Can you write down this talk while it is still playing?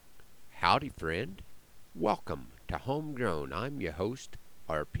Howdy, friend. Welcome to Homegrown. I'm your host,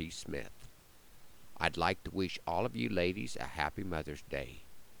 R.P. Smith. I'd like to wish all of you ladies a happy Mother's Day.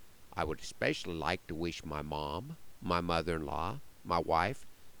 I would especially like to wish my mom, my mother-in-law, my wife,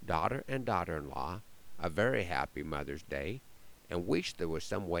 daughter, and daughter-in-law a very happy Mother's Day, and wish there was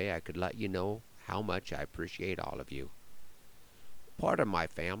some way I could let you know how much I appreciate all of you. Part of my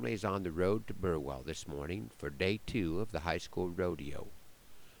family is on the road to Burwell this morning for day 2 of the high school rodeo.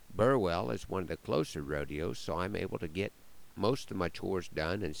 Burwell is one of the closer rodeos, so I'm able to get most of my chores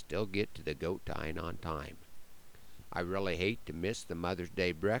done and still get to the goat tying on time. I really hate to miss the Mother's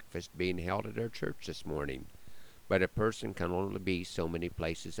Day breakfast being held at our church this morning, but a person can only be so many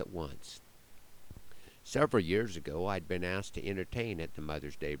places at once. Several years ago, I'd been asked to entertain at the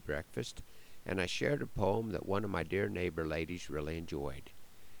Mother's Day breakfast, and I shared a poem that one of my dear neighbor ladies really enjoyed.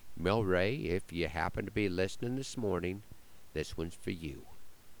 Mill Ray, if you happen to be listening this morning, this one's for you.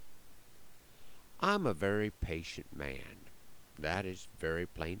 I'm a very patient man. That is very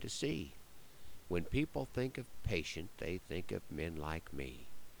plain to see. When people think of patient, they think of men like me.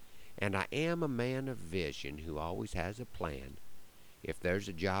 And I am a man of vision who always has a plan. If there's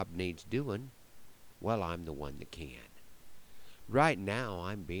a job needs doing, well, I'm the one that can. Right now,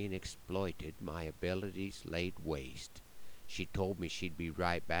 I'm being exploited, my abilities laid waste. She told me she'd be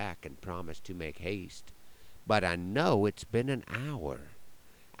right back and promised to make haste. But I know it's been an hour.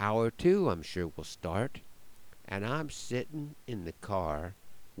 Hour 2, I'm sure, will start. And I'm sitting in the car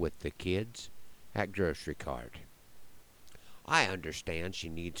with the kids at grocery cart. I understand she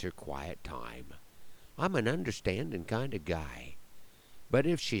needs her quiet time. I'm an understanding kind of guy. But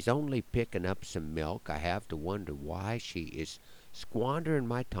if she's only picking up some milk, I have to wonder why she is squandering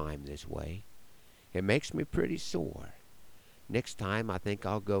my time this way. It makes me pretty sore. Next time I think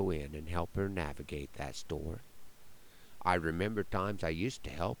I'll go in and help her navigate that store. I remember times I used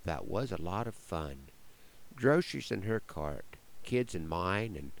to help. That was a lot of fun. Groceries in her cart, kids in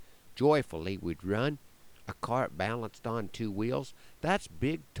mine, and joyfully we'd run. A cart balanced on 2 wheels, that's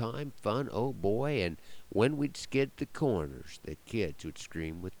big-time fun, oh boy, and when we'd skid the corners, the kids would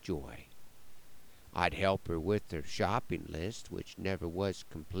scream with joy. I'd help her with her shopping list, which never was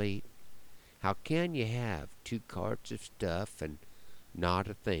complete. How can you have 2 carts of stuff and not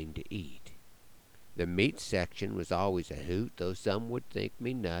a thing to eat? The meat section was always a hoot, though some would think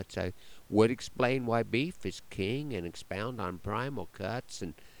me nuts. I would explain why beef is king and expound on primal cuts,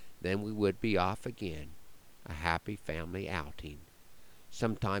 and then we would be off again. A happy family outing.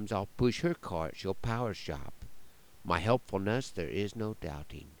 Sometimes I'll push her cart, she'll power shop. My helpfulness there is no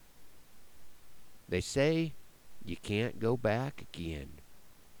doubting. They say you can't go back again.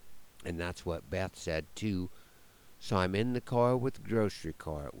 And that's what Beth said too. So I'm in the car with the grocery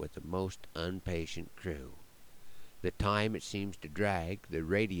cart with the most impatient crew. The time it seems to drag, the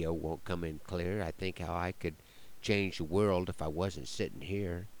radio won't come in clear. I think how I could change the world if I wasn't sitting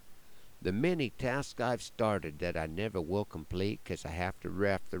here. The many tasks I've started that I never will complete 'cause I have to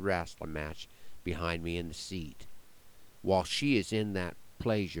ref the wrestling match behind me in the seat. While she is in that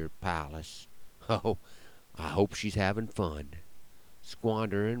pleasure palace, oh, I hope she's having fun.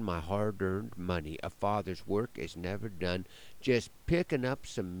 Squandering my hard-earned money. A father's work is never done. Just picking up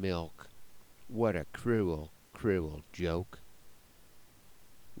some milk. What a cruel, cruel joke.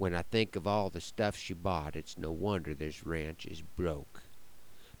 When I think of all the stuff she bought, it's no wonder this ranch is broke.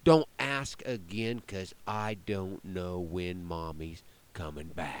 Don't ask again, 'cause I don't know when Mommy's coming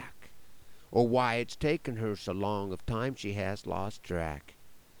back, or why it's taken her so long of time she has lost track.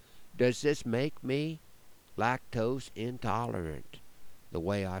 Does this make me lactose intolerant, the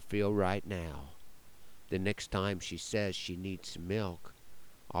way I feel right now? The next time she says she needs some milk,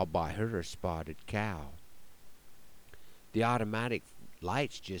 I'll buy her a spotted cow. The automatic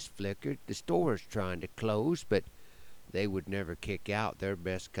lights just flickered. The store's trying to close, but they would never kick out their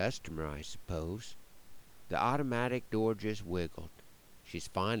best customer, I suppose. The automatic door just wiggled. She's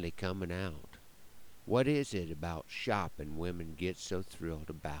finally coming out. What is it about shopping women get so thrilled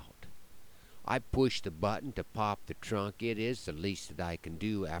about? I push the button to pop the trunk. It is the least that I can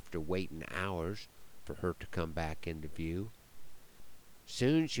do after waiting hours for her to come back into view.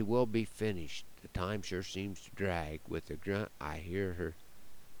 Soon she will be finished. The time sure seems to drag. With a grunt, I hear her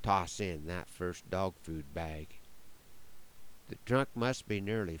toss in that first dog food bag. The trunk must be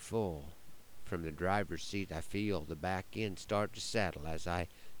nearly full. From the driver's seat I feel the back end start to settle as I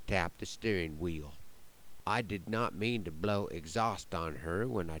tap the steering wheel. I did not mean to blow exhaust on her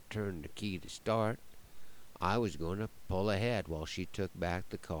when I turned the key to start. I was going to pull ahead while she took back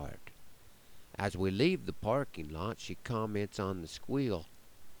the cart. As we leave the parking lot, she comments on the squeal.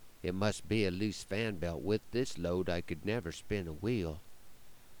 It must be a loose fan belt. With this load I could never spin a wheel.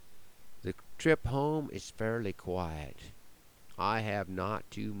 trip home is fairly quiet. I have not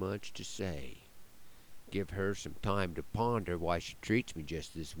too much to say. Give her some time to ponder why she treats me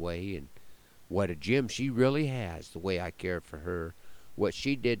just this way, and what a gem she really has, the way I care for her. What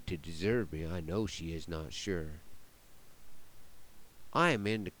she did to deserve me, I know she is not sure. I am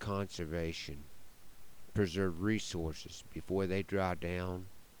into conservation. Preserve resources before they dry down.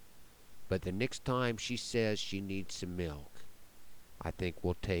 But the next time she says she needs some milk, I think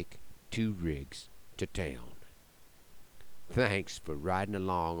we'll take 2 rigs to town. Thanks for riding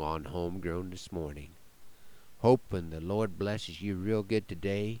along on Homegrown this morning. Hoping the Lord blesses you real good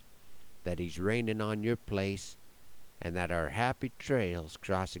today, that He's raining on your place, and that our happy trails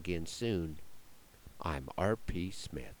cross again soon. I'm R.P. Smith.